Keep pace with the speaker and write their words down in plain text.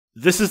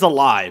This is a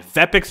lie.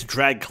 Vepex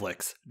drag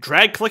clicks.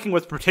 Drag clicking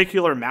with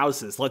particular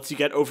mouses lets you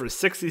get over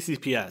 60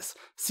 CPS.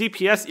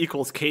 CPS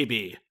equals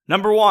KB.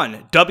 Number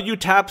 1, W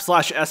tap /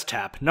 S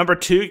tap. Number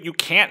 2, you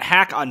can't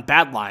hack on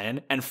Bad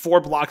Lion, and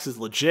 4 blocks is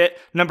legit.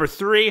 Number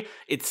 3,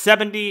 it's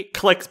 70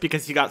 clicks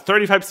because you got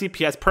 35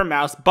 CPS per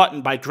mouse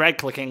button by drag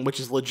clicking, which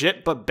is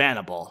legit but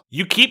bannable.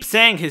 You keep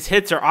saying his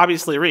hits are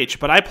obviously reach,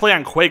 but I play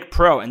on Quake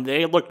Pro and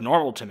they look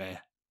normal to me.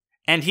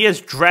 And he has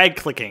drag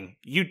clicking.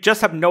 You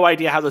just have no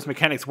idea how those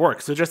mechanics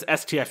work, so just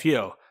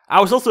STFU. I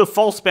was also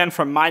full spam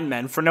from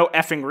Mindmen for no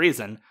effing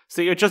reason,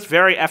 so you're just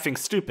very effing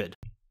stupid.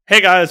 Hey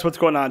guys, what's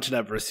going on?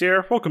 Tenebris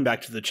here. Welcome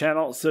back to the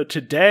channel. So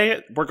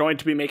today, we're going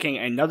to be making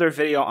another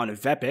video on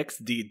Vepex,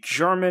 the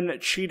German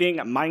cheating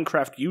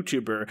Minecraft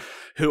YouTuber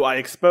who I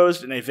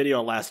exposed in a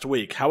video last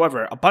week.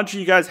 However, a bunch of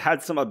you guys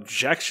had some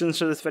objections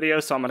to this video,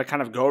 so I'm going to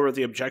kind of go over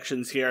the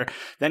objections here,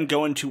 then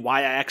go into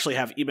why I actually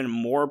have even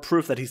more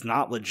proof that he's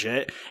not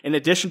legit. In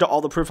addition to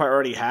all the proof I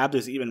already have,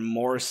 there's even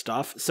more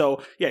stuff.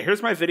 So yeah,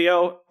 here's my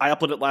video. I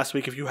uploaded it last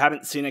week. If you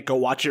haven't seen it, go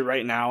watch it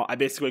right now. I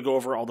basically go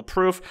over all the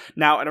proof.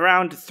 Now, at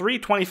around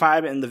 3:25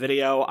 in the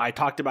video, I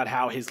talked about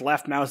how his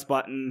left mouse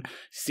button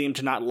seemed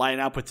to not line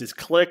up with his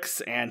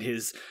clicks and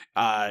his,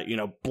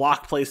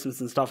 block placements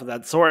and stuff of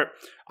that sort.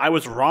 I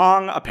was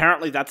wrong.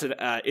 Apparently, that's an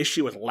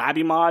issue with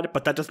LabbyMod,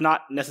 but that does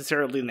not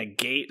necessarily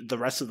negate the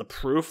rest of the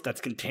proof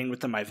that's contained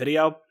within my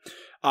video.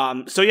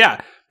 So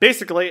yeah,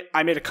 basically,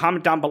 I made a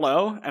comment down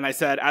below, and I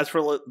said, as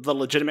for the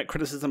legitimate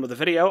criticism of the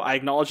video, I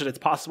acknowledge that it's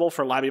possible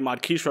for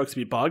LabbyMod keystrokes to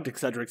be bugged,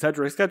 etc.,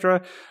 etc.,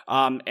 etc.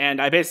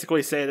 And I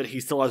basically say that he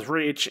still has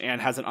reach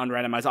and has an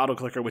unrandomized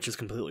autoclicker, which is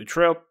completely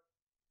true.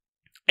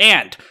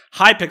 And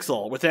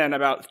Hypixel, within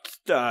about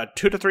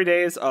 2 to 3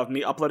 days of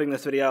me uploading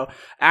this video,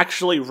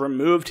 actually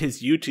removed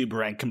his YouTube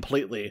rank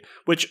completely,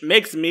 which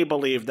makes me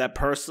believe that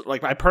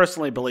I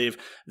personally believe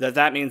that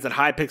that means that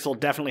Hypixel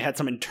definitely had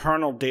some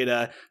internal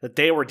data that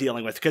they were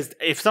dealing with. Because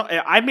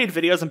I've made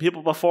videos on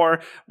people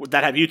before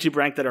that have YouTube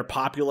rank that are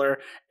popular,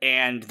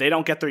 and they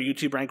don't get their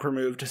YouTube rank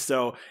removed.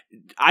 So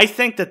I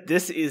think that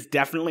this is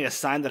definitely a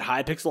sign that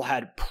Hypixel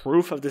had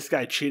proof of this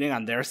guy cheating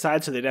on their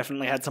side. So they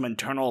definitely had some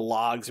internal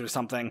logs or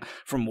something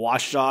from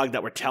Watchdog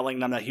that were telling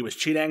them that he was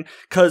cheating,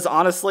 because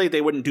honestly they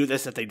wouldn't do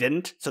this if they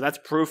didn't, so that's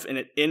proof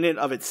in and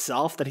of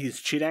itself that he's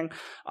cheating.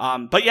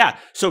 But yeah,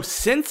 so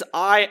since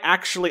I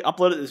actually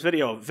uploaded this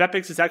video,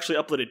 Vepex has actually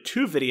uploaded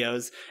 2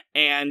 videos,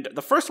 and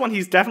the first one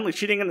he's definitely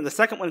cheating in, and the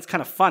second one is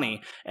kind of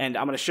funny, and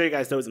I'm going to show you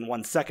guys those in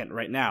 1 second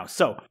right now.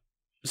 So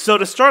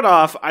to start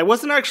off, I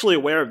wasn't actually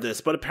aware of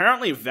this, but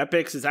apparently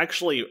Vepex is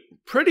actually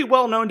pretty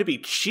well known to be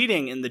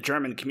cheating in the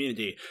German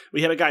community.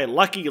 We have a guy,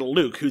 Lucky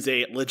Luke, who's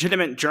a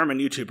legitimate German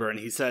YouTuber, and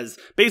he says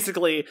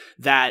basically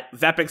that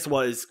Vepex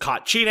was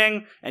caught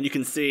cheating, and you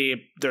can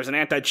see there's an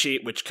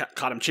anti-cheat which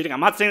caught him cheating. I'm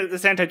not saying that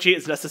this anti-cheat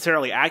is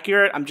necessarily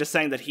accurate, I'm just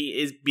saying that he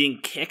is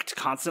being kicked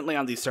constantly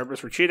on these servers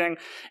for cheating,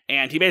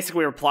 and he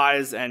basically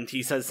replies and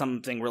he says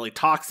something really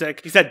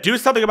toxic. He said, "Do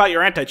something about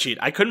your anti-cheat.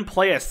 I couldn't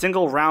play a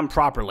single round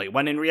properly,"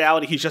 when in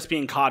reality he's just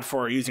being caught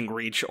for using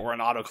reach or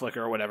an auto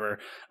clicker or whatever,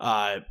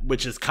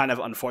 which is kind of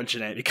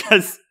unfortunate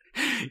because,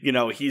 you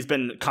know, he's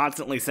been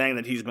constantly saying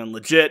that he's been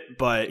legit.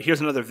 But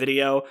here's another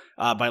video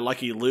by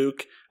Lucky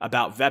Luke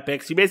about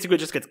Vepex. He basically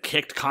just gets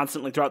kicked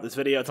constantly throughout this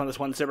video. It's on this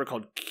one server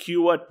called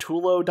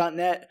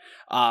QAtulo.net.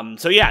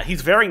 So yeah,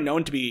 he's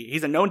known to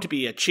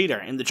be a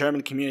cheater in the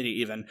German community,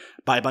 even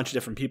by a bunch of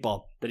different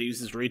people that he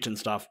uses reach and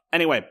stuff.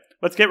 Anyway,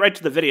 let's get right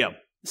to the video.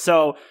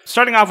 So,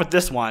 starting off with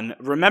this one,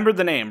 remember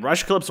the name,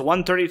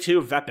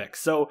 RushClips132 Vepex.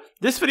 So,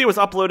 this video was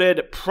uploaded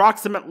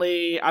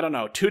approximately,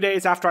 2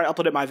 days after I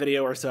uploaded my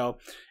video or so.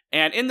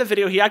 And in the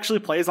video, he actually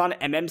plays on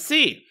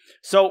MMC.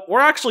 So, we're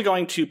actually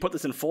going to put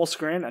this in full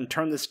screen and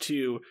turn this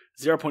to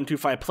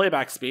 0.25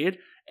 playback speed.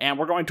 And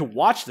we're going to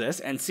watch this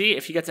and see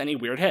if he gets any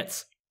weird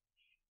hits.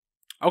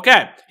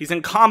 Okay, he's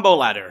in combo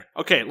ladder.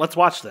 Okay, let's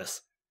watch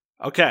this.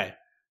 Okay,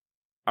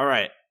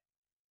 alright.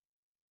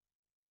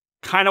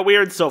 Kind of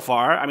weird so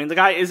far. I mean, the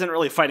guy isn't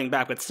really fighting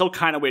back, but still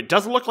kind of weird.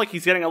 Doesn't look like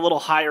he's getting a little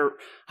higher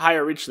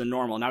reach than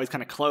normal. Now he's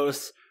kind of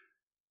close,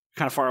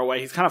 kind of far away.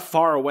 He's kind of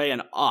far away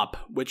and up,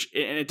 and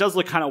it does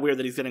look kind of weird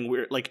that he's getting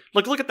weird. Like,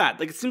 look at that.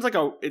 Like, it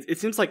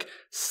seems like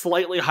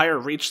slightly higher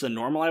reach than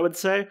normal, I would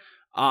say.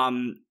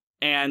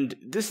 And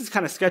this is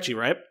kind of sketchy,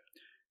 right?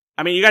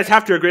 I mean, you guys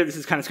have to agree that this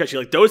is kind of sketchy.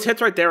 Like, those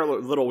hits right there are a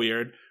little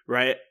weird,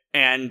 right?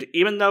 And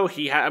even though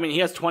he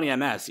has 20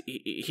 MS,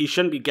 he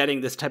shouldn't be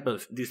getting these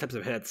types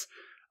of hits.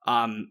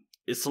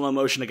 Is slow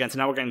motion again, so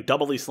now we're getting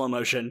doubly slow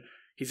motion.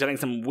 He's getting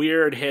some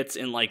weird hits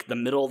in like the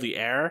middle of the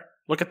air.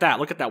 Look at that,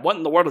 what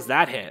in the world is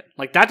that hit?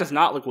 Like, that does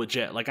not look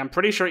legit. Like, I'm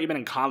pretty sure even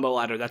in combo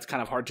ladder that's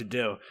kind of hard to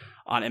do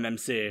on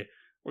MMC.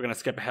 We're gonna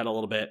skip ahead a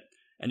little bit,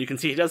 and you can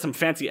see he does some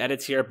fancy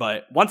edits here,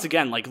 but once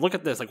again, like, look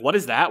at this. Like, what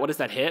is that? What is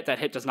that hit? That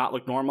hit does not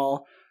look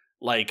normal.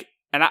 Like,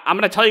 and I'm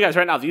gonna tell you guys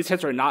right now, these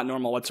hits are not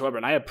normal whatsoever,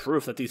 and I have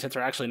proof that these hits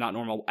are actually not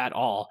normal at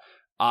all.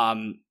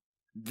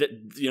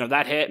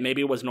 That hit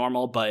maybe was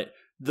normal, but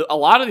a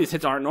lot of these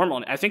hits aren't normal.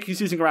 And I think he's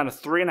using around a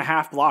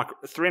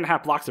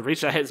 3.5 blocks of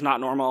reach. That hit is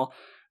not normal.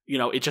 you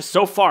know, it's just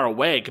so far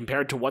away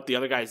compared to what the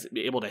other guy's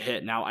able to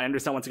hit. Now, I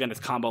understand once again it's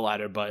combo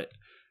ladder, but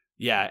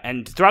yeah,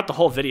 and throughout the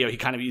whole video, he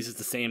kind of uses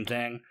the same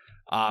thing.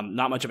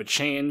 Not much of a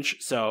change.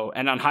 So,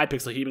 and on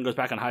Hypixel, he even goes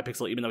back on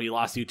Hypixel, even though he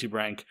lost YouTube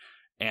rank,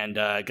 and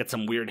gets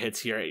some weird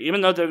hits here.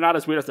 Even though they're not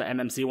as weird as the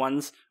MMC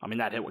ones. I mean,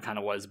 that hit kind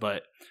of was,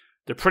 but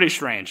they're pretty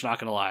strange, not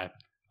gonna lie.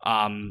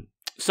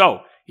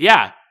 So,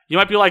 yeah, you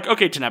might be like,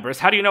 okay, Tenebris,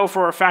 how do you know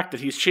for a fact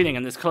that he's cheating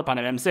in this clip on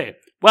MMC?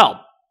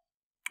 Well,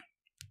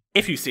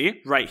 if you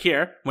see right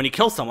here, when he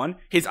kills someone,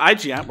 his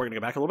IGN, we're gonna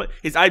go back a little bit,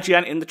 his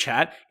IGN in the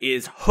chat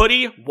is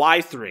Hoodie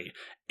Y3.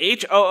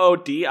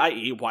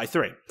 Hoodie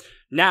Y3.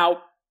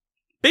 Now,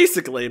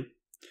 basically,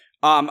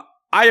 I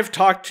have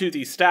talked to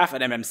the staff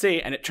at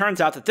MMC, and it turns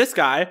out that this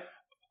guy,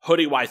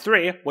 Hoodie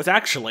Y3, was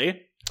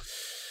actually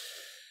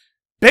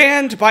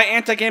banned by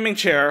Anti-Gaming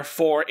Chair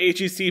for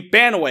AGC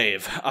ban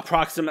wave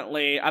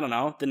approximately, I don't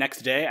know, the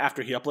next day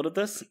after he uploaded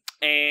this.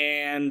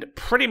 And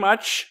pretty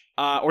much,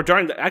 or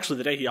during actually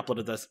the day he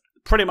uploaded this,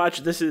 pretty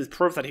much this is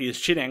proof that he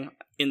is cheating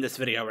in this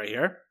video right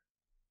here.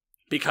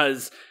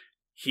 Because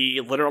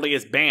he literally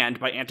is banned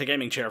by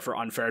Anti-Gaming Chair for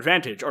unfair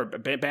advantage, or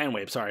ban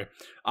wave, sorry.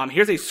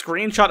 Here's a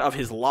screenshot of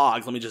his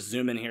logs. Let me just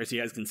zoom in here so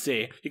you guys can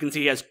see. You can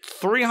see he has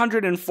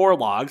 304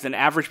 logs, and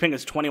average ping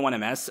is 21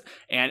 ms,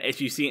 and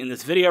if you see in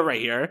this video right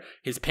here,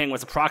 his ping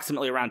was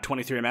approximately around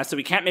 23 ms, so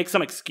we can't make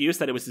some excuse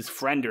that it was his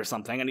friend or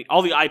something, and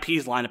all the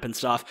IPs line up and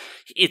stuff.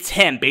 It's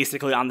him,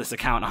 basically, on this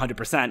account,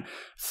 100%.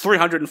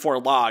 304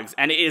 logs,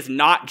 and it is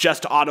not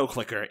just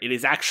auto-clicker. It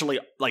is actually,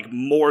 like,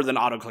 more than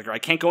auto-clicker. I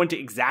can't go into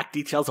exact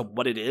details of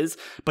what it is,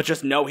 but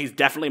just know he's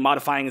definitely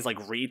modifying his,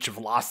 like, reach,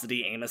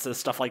 velocity, aim assist,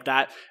 stuff like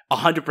that.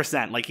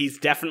 100%. Like, he's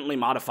definitely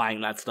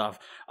modifying that stuff.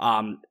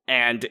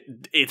 And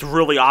it's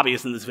really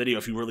obvious in this video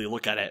if you really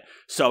look at it.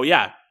 So,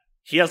 yeah,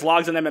 he has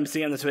logs on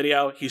MMC in this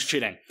video. He's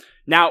cheating.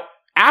 Now,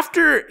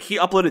 after he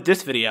uploaded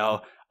this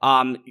video,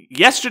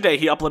 yesterday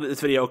he uploaded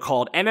this video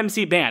called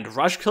MMC Banned,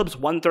 Rush Clips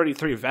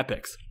 133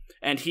 Vepex.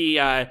 And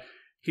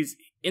he's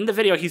in the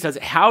video, he says,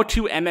 how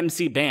to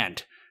MMC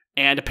Banned.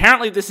 And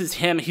apparently this is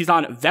him. He's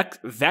on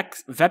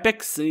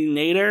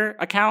Vepexinator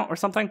account or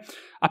something.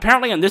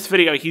 Apparently in this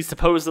video, he's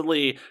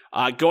supposedly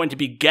going to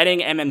be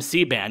getting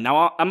MMC banned.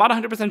 Now, I'm not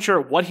 100% sure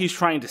what he's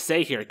trying to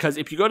say here, because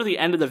if you go to the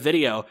end of the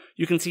video,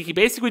 you can see he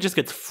basically just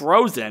gets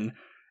frozen,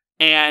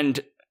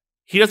 and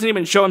he doesn't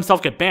even show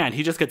himself get banned.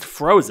 He just gets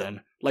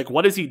frozen. Like,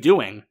 what is he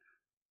doing?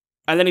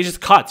 And then he just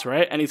cuts,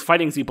 right? And he's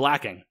fighting Z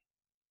Blacking.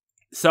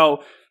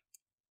 So,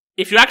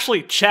 if you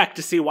actually check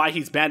to see why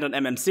he's banned on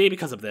MMC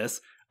because of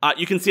this,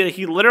 you can see that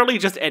he literally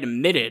just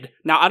admitted.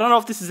 Now, I don't know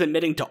if this is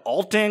admitting to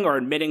alting or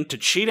admitting to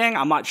cheating.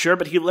 I'm not sure,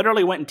 but he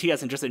literally went in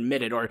TS and just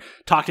admitted, or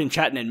talked in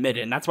chat and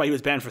admitted, and that's why he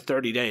was banned for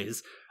 30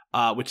 days,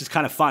 which is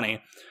kind of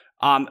funny.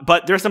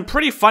 But there's some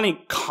pretty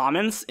funny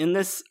comments in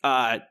this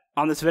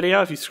on this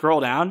video. If you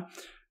scroll down,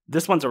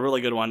 this one's a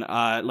really good one.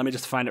 Let me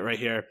just find it right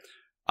here.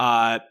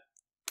 Average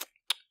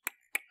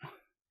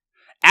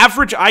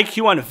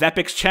IQ on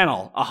Vepex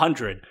channel,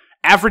 100.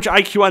 Average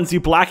IQ on Z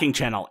Blacking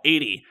channel,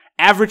 80.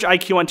 Average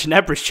IQ on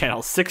Tenebris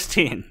channel,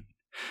 16.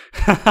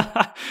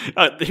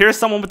 Here's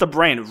someone with the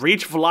brain.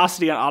 Reach,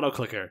 velocity on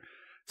auto-clicker.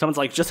 Someone's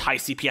like, just high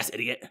CPS,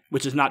 idiot.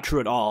 Which is not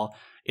true at all.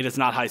 It is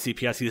not high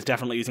CPS. He is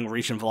definitely using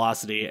reach and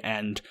velocity,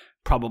 and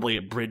probably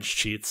bridge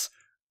cheats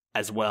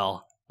as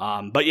well.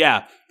 But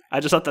yeah,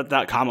 I just thought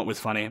that comment was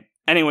funny.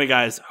 Anyway,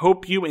 guys,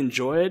 hope you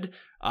enjoyed.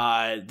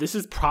 This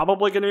is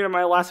probably going to be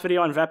my last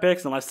video on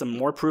Vepex, unless some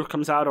more proof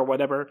comes out or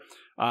whatever.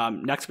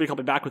 Next week, I'll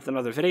be back with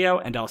another video,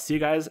 and I'll see you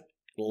guys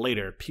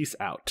later. Peace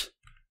out.